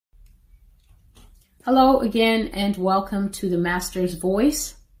Hello again and welcome to the Master's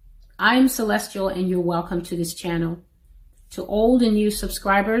Voice. I'm Celestial and you're welcome to this channel. To old and new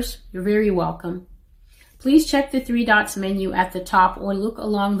subscribers, you're very welcome. Please check the three dots menu at the top or look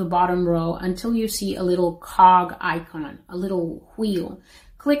along the bottom row until you see a little cog icon, a little wheel.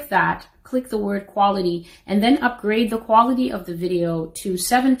 Click that, click the word quality, and then upgrade the quality of the video to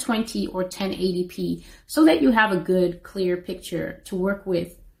 720 or 1080p so that you have a good, clear picture to work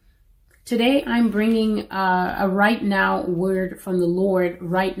with. Today, I'm bringing a right now word from the Lord,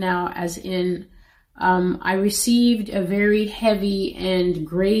 right now, as in I received a very heavy and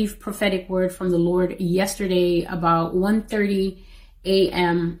grave prophetic word from the Lord yesterday about 1:30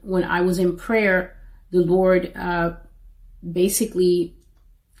 a.m. when I was in prayer. The Lord basically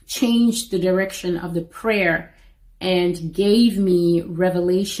changed the direction of the prayer and gave me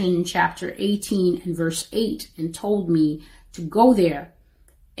Revelation chapter 18 and verse 8 and told me to go there.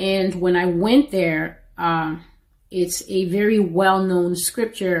 And when I went there, it's a very well-known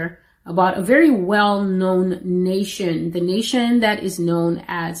scripture about a very well-known nation, the nation that is known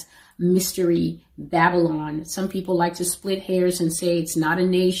as Mystery Babylon. Some people like to split hairs and say it's not a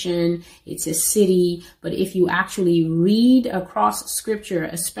nation, it's a city. But if you actually read across scripture,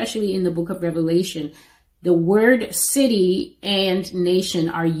 especially in the book of Revelation, the word city and nation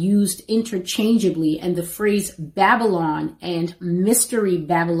are used interchangeably, and the phrase Babylon and Mystery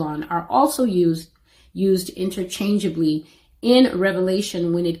Babylon are also used interchangeably in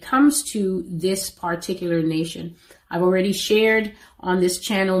Revelation when it comes to this particular nation. I've already shared on this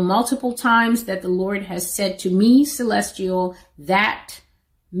channel multiple times that the Lord has said to me, Celestial, that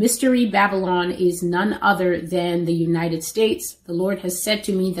Mystery Babylon is none other than the United States. The Lord has said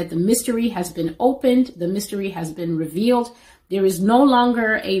to me that the mystery has been opened. The mystery has been revealed. There is no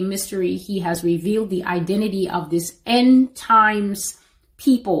longer a mystery. He has revealed the identity of this end times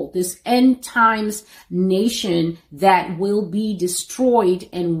people, this end times nation that will be destroyed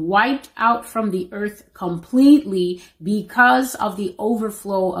and wiped out from the earth completely because of the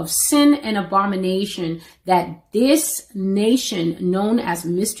overflow of sin and abomination that this nation known as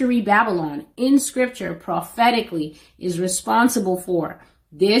Mystery Babylon in scripture prophetically is responsible for.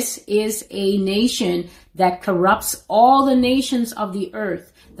 This is a nation that corrupts all the nations of the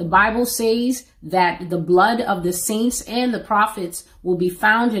earth. The Bible says that the blood of the saints and the prophets will be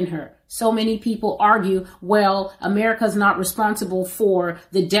found in her. So many people argue, well, America's not responsible for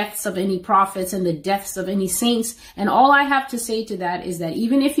the deaths of any prophets and the deaths of any saints. And all I have to say to that is that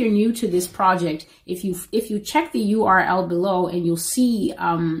even if you're new to this project, if you check the URL below and you'll see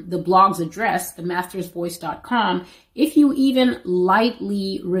the blog's address, themastersvoice.com, if you even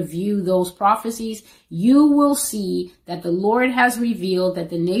lightly review those prophecies, you will see that the Lord has revealed that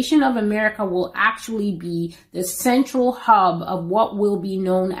the nation of America will actually be the central hub of what will be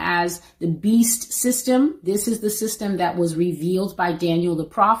known as the beast system. This is the system that was revealed by Daniel the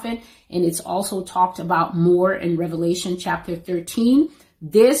prophet, and it's also talked about more in Revelation chapter 13.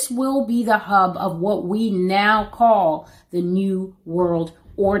 This will be the hub of what we now call the New World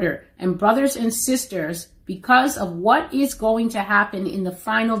Order. And brothers and sisters, because of what is going to happen in the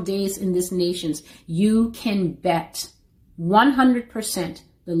final days in this nation, you can bet 100%.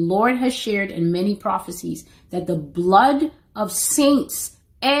 The Lord has shared in many prophecies that the blood of saints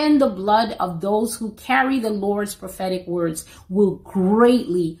and the blood of those who carry the Lord's prophetic words will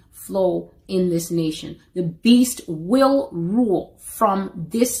greatly flow in this nation. The beast will rule from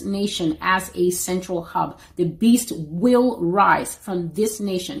this nation as a central hub. The beast will rise from this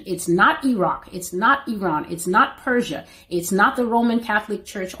nation. It's not Iraq. It's not Iran. It's not Persia. It's not the Roman Catholic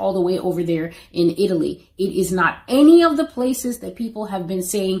Church all the way over there in Italy. It is not any of the places that people have been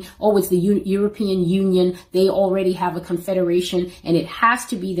saying, oh, it's the European Union. They already have a confederation and it has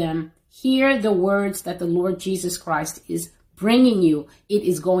to be them. Hear the words that the Lord Jesus Christ is bringing you. It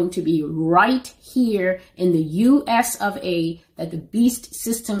is going to be right here in the US of A that the beast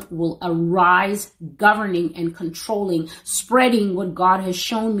system will arise, governing and controlling, spreading what God has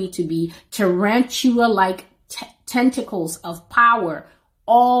shown me to be tarantula-like tentacles of power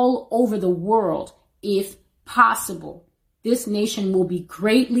all over the world, if possible. This nation will be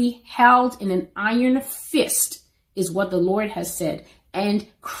greatly held in an iron fist, is what the Lord has said, and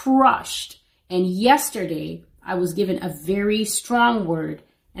crushed. And yesterday, I was given a very strong word,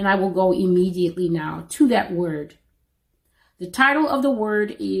 and I will go immediately now to that word. The title of the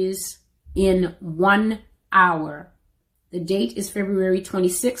word is In 1 Hour. The date is February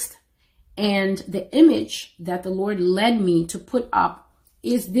 26th, and the image that the Lord led me to put up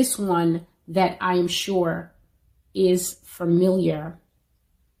is this one that I am sure is familiar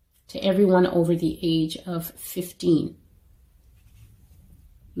to everyone over the age of 15.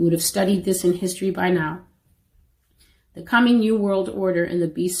 You would have studied this in history by now. The coming New World Order and the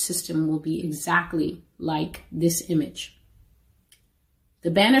beast system will be exactly like this image.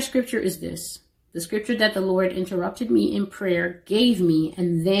 The banner scripture is this. The scripture that the Lord interrupted me in prayer, gave me,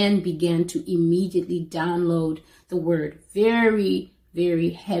 and then began to immediately download the word. Very,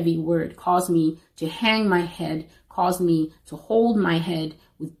 very heavy word. Caused me to hang my head, caused me to hold my head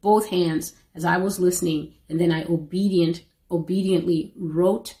with both hands as I was listening. And then I obediently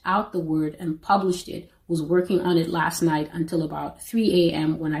wrote out the word and published it. Was working on it last night until about 3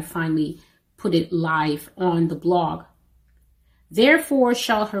 a.m. when I finally put it live on the blog. Therefore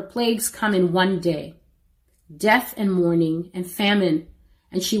shall her plagues come in one day, death and mourning and famine,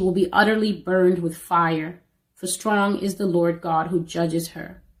 and she will be utterly burned with fire, for strong is the Lord God who judges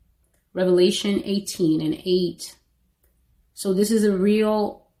her. Revelation 18:8. So this is a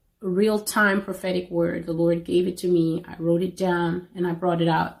real-time prophetic word. The Lord gave it to me. I wrote it down and I brought it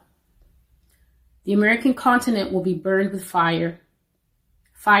out. The American continent will be burned with fire.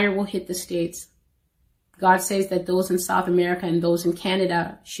 Fire will hit the States. God says that those in South America and those in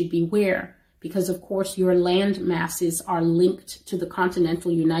Canada should beware because, of course, your land masses are linked to the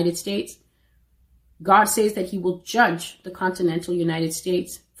continental United States. God says that he will judge the continental United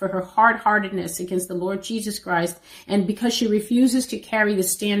States for her hard-heartedness against the Lord Jesus Christ and because she refuses to carry the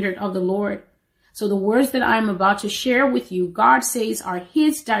standard of the Lord. So the words that I am about to share with you, God says are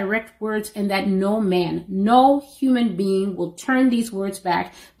his direct words and that no man, no human being will turn these words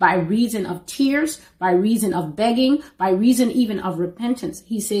back by reason of tears, by reason of begging, by reason even of repentance.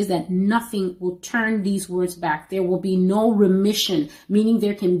 He says that nothing will turn these words back. There will be no remission, meaning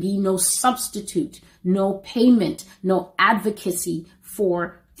there can be no substitute, no payment, no advocacy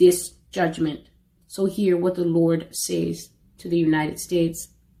for this judgment. So hear what the Lord says to the United States.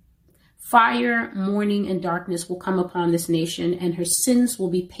 Fire, mourning, and darkness will come upon this nation, and her sins will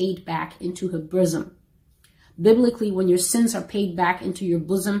be paid back into her bosom. Biblically, when your sins are paid back into your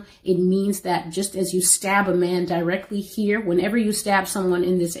bosom, it means that just as you stab a man directly here, whenever you stab someone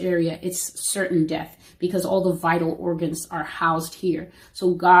in this area, it's certain death because all the vital organs are housed here.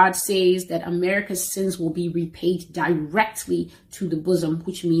 So God says that America's sins will be repaid directly to the bosom,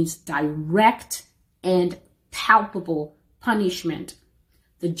 which means direct and palpable punishment.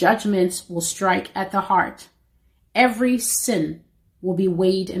 The judgments will strike at the heart. Every sin will be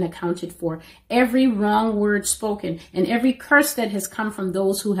weighed and accounted for. Every wrong word spoken and every curse that has come from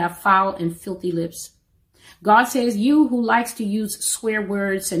those who have foul and filthy lips. God says, you who likes to use swear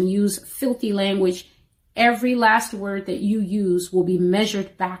words and use filthy language, every last word that you use will be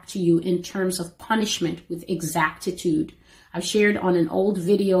measured back to you in terms of punishment with exactitude. I've shared on an old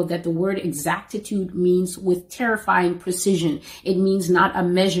video that the word exactitude means with terrifying precision. It means not a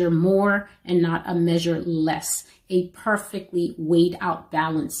measure more and not a measure less. A perfectly weighed out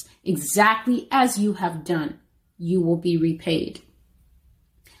balance. Exactly as you have done, you will be repaid.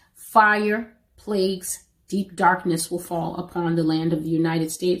 Fire, plagues, deep darkness will fall upon the land of the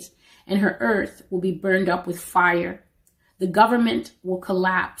United States, and her earth will be burned up with fire. The government will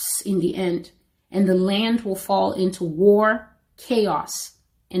collapse in the end, and the land will fall into war, chaos,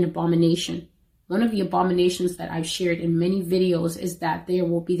 and abomination. One of the abominations that I've shared in many videos is that there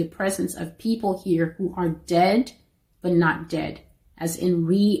will be the presence of people here who are dead, but not dead, as in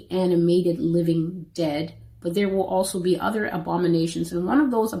reanimated living dead. But there will also be other abominations. And one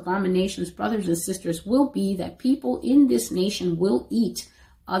of those abominations, brothers and sisters, will be that people in this nation will eat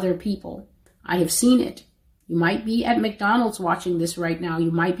other people. I have seen it. You might be at McDonald's watching this right now.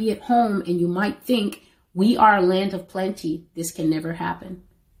 You might be at home and you might think, we are a land of plenty. This can never happen.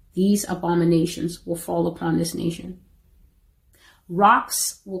 These abominations will fall upon this nation.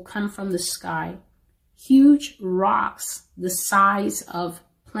 Rocks will come from the sky. Huge rocks the size of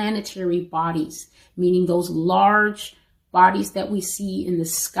planetary bodies, meaning those large bodies that we see in the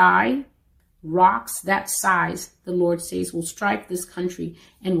sky. Rocks that size, the Lord says, will strike this country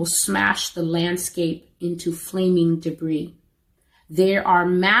and will smash the landscape into flaming debris. There are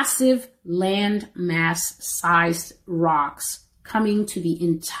massive land mass sized rocks coming to the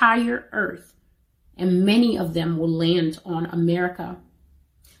entire earth, and many of them will land on America.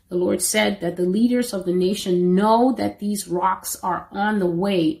 The Lord said that the leaders of the nation know that these rocks are on the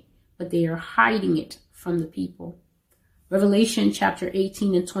way, but they are hiding it from the people. Revelation chapter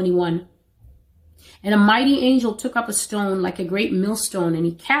 18:21. And a mighty angel took up a stone like a great millstone, and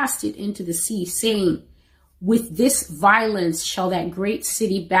he cast it into the sea, saying, with this violence shall that great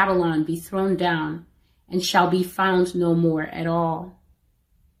city Babylon be thrown down, and shall be found no more at all.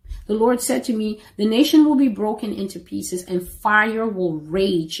 The Lord said to me, the nation will be broken into pieces, and fire will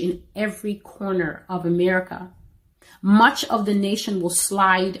rage in every corner of America. Much of the nation will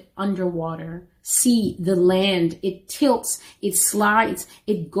slide underwater. See the land, it tilts, it slides,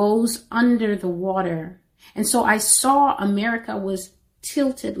 it goes under the water. And so I saw America was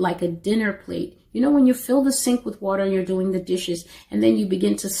tilted like a dinner plate. You know, when you fill the sink with water and you're doing the dishes, and then you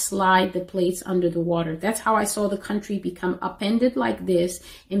begin to slide the plates under the water. That's how I saw the country become upended like this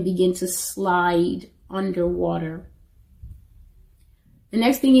and begin to slide underwater. The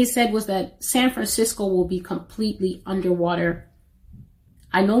next thing he said was that San Francisco will be completely underwater.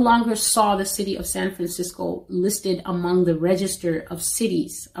 I no longer saw the city of San Francisco listed among the register of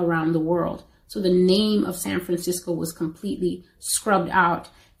cities around the world. So the name of San Francisco was completely scrubbed out.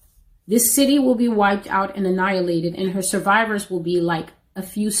 This city will be wiped out and annihilated, and her survivors will be like a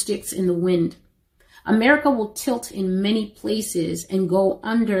few sticks in the wind. America will tilt in many places and go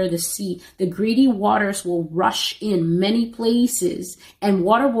under the sea. The greedy waters will rush in many places, and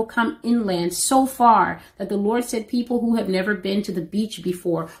water will come inland so far that the Lord said people who have never been to the beach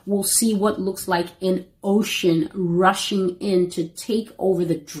before will see what looks like an ocean rushing in to take over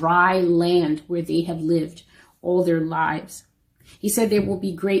the dry land where they have lived all their lives. He said there will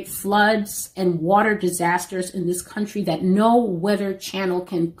be great floods and water disasters in this country that no weather channel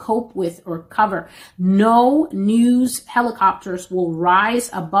can cope with or cover. No news helicopters will rise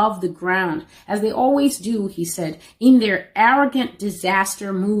above the ground, as they always do, he said, in their arrogant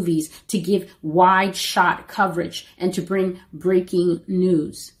disaster movies to give wide shot coverage and to bring breaking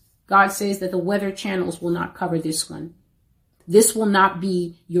news. God says that the weather channels will not cover this one. This will not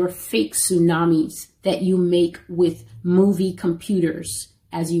be your fake tsunamis that you make with movie computers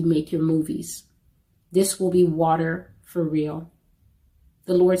as you make your movies. This will be water for real.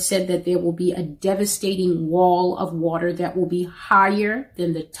 The Lord said that there will be a devastating wall of water that will be higher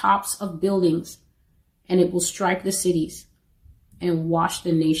than the tops of buildings, and it will strike the cities and wash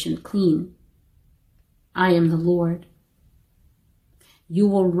the nation clean. I am the Lord. You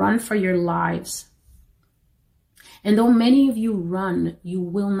will run for your lives. And though many of you run, you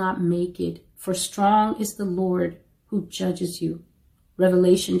will not make it, for strong is the Lord who judges you.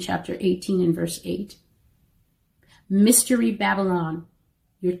 Revelation chapter 18 and verse 8. Mystery Babylon,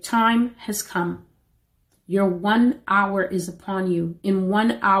 your time has come. Your 1 hour is upon you. In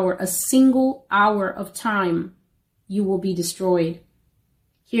 1 hour, a single hour of time, you will be destroyed.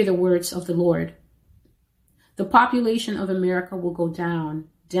 Hear the words of the Lord. The population of America will go down,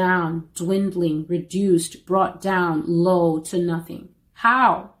 dwindling, reduced, brought down low to nothing.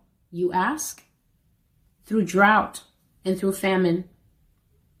 How, you ask? Through drought and through famine.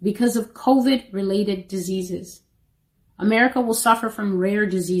 Because of COVID-related diseases. America will suffer from rare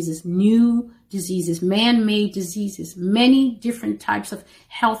diseases, new diseases, man-made diseases, many different types of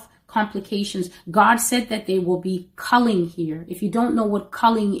health complications. God said that they will be culling here. If you don't know what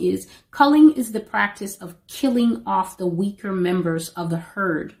culling is the practice of killing off the weaker members of the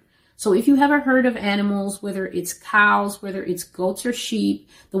herd. So if you have a herd of animals, whether it's cows, whether it's goats or sheep,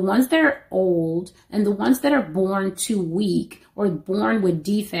 the ones that are old and the ones that are born too weak or born with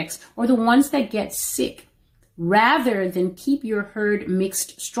defects or the ones that get sick, rather than keep your herd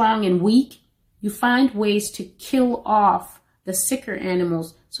mixed strong and weak, you find ways to kill off the sicker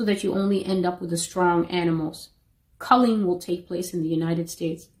animals so that you only end up with the strong animals. Culling will take place in the United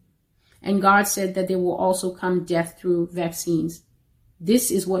States. And God said that there will also come death through vaccines.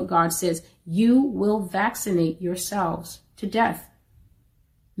 This is what God says. You will vaccinate yourselves to death.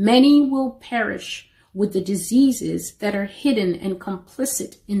 Many will perish with the diseases that are hidden and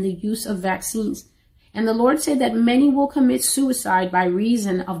complicit in the use of vaccines. And the Lord said that many will commit suicide by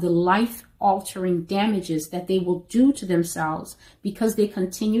reason of the life-altering damages that they will do to themselves because they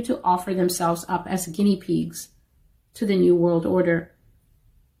continue to offer themselves up as guinea pigs to the New World Order.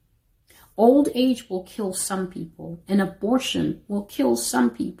 Old age will kill some people, and abortion will kill some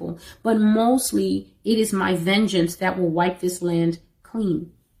people, but mostly it is my vengeance that will wipe this land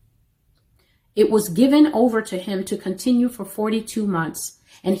clean. It was given over to him to continue for 42 months.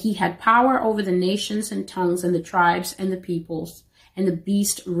 And he had power over the nations and tongues and the tribes and the peoples. And the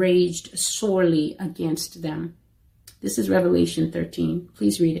beast raged sorely against them. This is Revelation 13.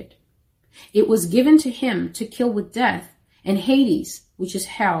 Please read it. It was given to him to kill with death. And Hades, which is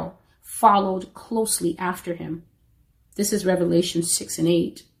hell, followed closely after him. This is Revelation 6 and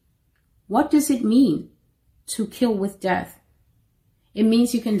 8. What does it mean to kill with death? It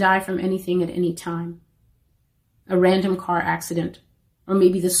means you can die from anything at any time. A random car accident. Or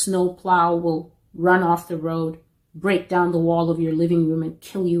maybe the snow plow will run off the road, break down the wall of your living room and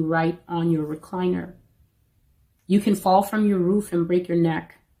kill you right on your recliner. You can fall from your roof and break your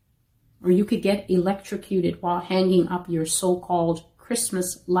neck. Or you could get electrocuted while hanging up your so-called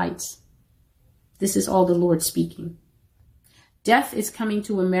Christmas lights. This is all the Lord speaking. Death is coming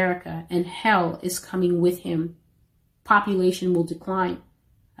to America, and hell is coming with him. Population will decline.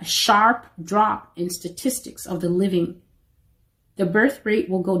 A sharp drop in statistics of the living. The birth rate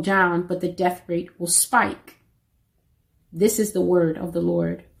will go down, but the death rate will spike. This is the word of the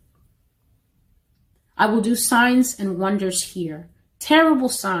Lord. I will do signs and wonders here, terrible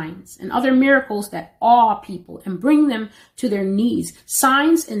signs and other miracles that awe people and bring them to their knees,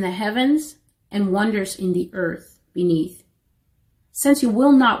 signs in the heavens and wonders in the earth beneath. Since you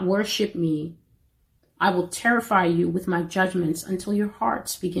will not worship me, I will terrify you with my judgments until your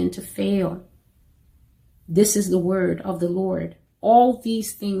hearts begin to fail. This is the word of the Lord. All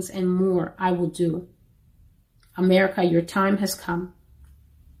these things and more I will do. America, your time has come.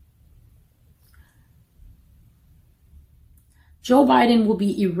 Joe Biden will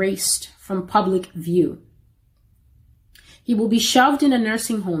be erased from public view. He will be shoved in a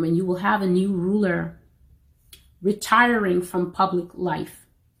nursing home, and you will have a new ruler retiring from public life.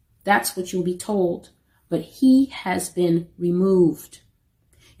 That's what you'll be told. But he has been removed.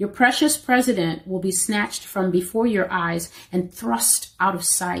 Your precious president will be snatched from before your eyes and thrust out of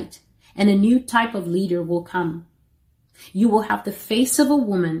sight, and a new type of leader will come. You will have the face of a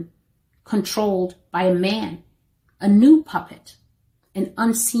woman controlled by a man, a new puppet. An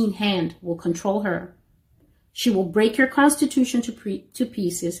unseen hand will control her. She will break your constitution to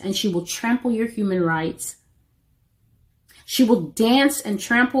pieces, and she will trample your human rights. She will dance and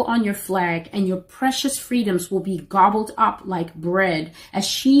trample on your flag, and your precious freedoms will be gobbled up like bread as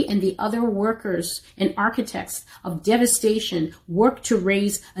she and the other workers and architects of devastation work to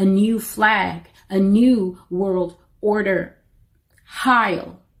raise a new flag, a new world order.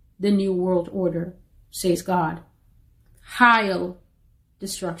 Heil the new world order, says God. Heil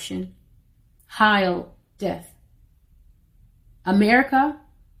destruction. Heil death. America,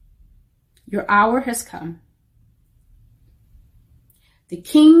 your hour has come. The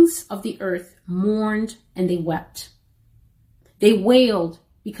kings of the earth mourned and they wept. They wailed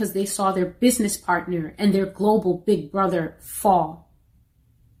because they saw their business partner and their global big brother fall.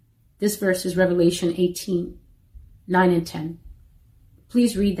 This verse is Revelation 18, 9 and 10.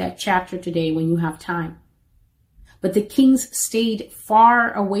 Please read that chapter today when you have time. But the kings stayed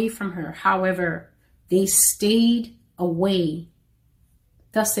far away from her. However, they stayed away.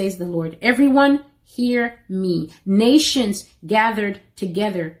 Thus says the Lord, everyone hear me. Nations gathered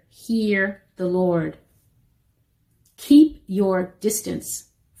together, hear the Lord. Keep your distance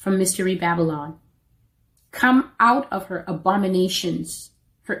from Mystery Babylon. Come out of her abominations,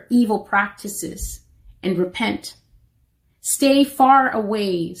 her evil practices, and repent. Stay far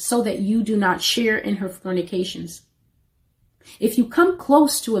away so that you do not share in her fornications. If you come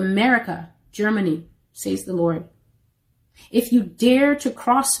close to America, Germany, says the Lord, if you dare to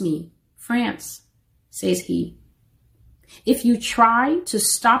cross me, France, says he, if you try to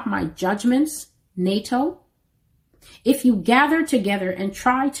stop my judgments, NATO, if you gather together and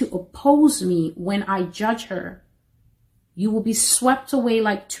try to oppose me when I judge her, you will be swept away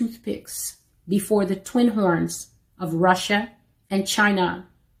like toothpicks before the twin horns of Russia and China.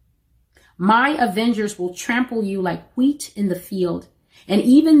 My avengers will trample you like wheat in the field. And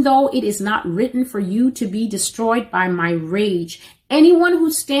even though it is not written for you to be destroyed by my rage, anyone who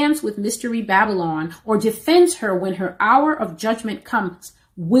stands with Mystery Babylon or defends her when her hour of judgment comes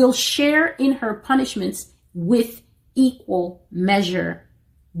will share in her punishments with equal measure.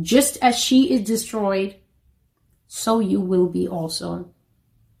 Just as she is destroyed, so you will be also.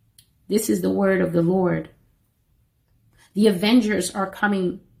 This is the word of the Lord. The avengers are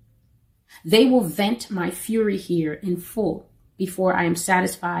coming. They will vent my fury here in full before I am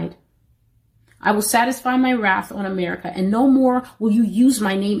satisfied. I will satisfy my wrath on America, and no more will you use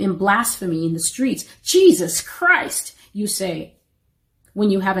my name in blasphemy in the streets. Jesus Christ, you say, when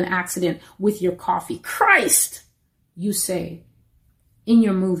you have an accident with your coffee. Christ, you say, in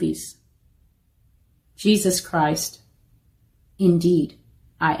your movies. Jesus Christ, indeed,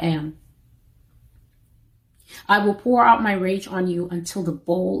 I am. I will pour out my rage on you until the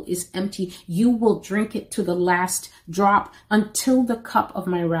bowl is empty. You will drink it to the last drop until the cup of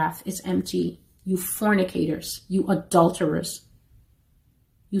my wrath is empty. You fornicators, you adulterers.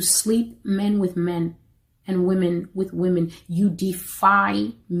 You sleep men with men and women with women. You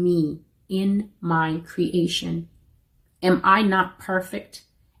defy me in my creation. Am I not perfect?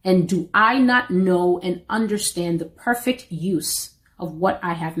 And do I not know and understand the perfect use of what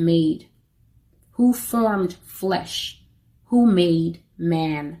I have made? Who formed flesh? Who made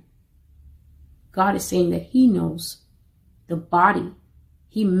man? God is saying that he knows the body.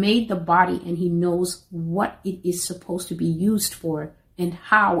 He made the body and he knows what it is supposed to be used for and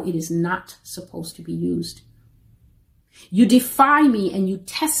how it is not supposed to be used. You defy me and you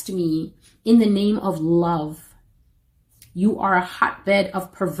test me in the name of love. You are a hotbed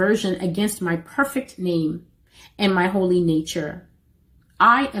of perversion against my perfect name and my holy nature.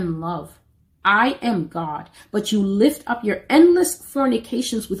 I am love. I am God, but you lift up your endless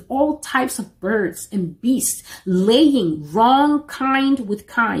fornications with all types of birds and beasts, laying wrong kind with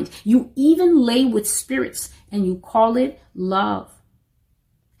kind. You even lay with spirits, and you call it love.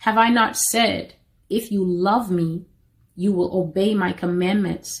 Have I not said, if you love me, you will obey my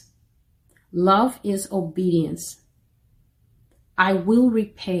commandments? Love is obedience. I will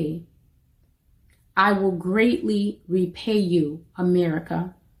repay. I will greatly repay you,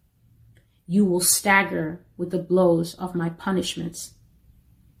 America. You will stagger with the blows of my punishments.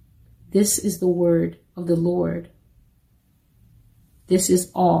 This is the word of the Lord. This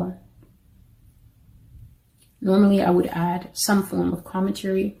is all. Normally I would add some form of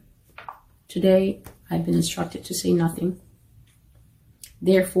commentary. Today I've been instructed to say nothing.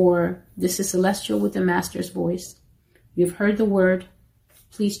 Therefore, this is Celestial with the Master's Voice. You've heard the word.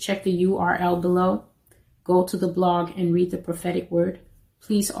 Please check the URL below. Go to the blog and read the prophetic word.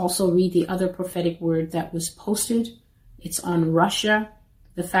 Please also read the other prophetic word that was posted. It's on Russia,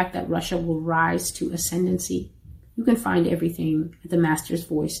 the fact that Russia will rise to ascendancy. You can find everything at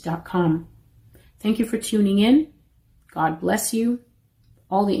themastersvoice.com. Thank you for tuning in. God bless you.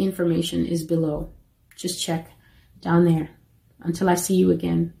 All the information is below. Just check down there. Until I see you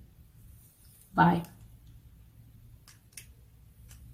again. Bye.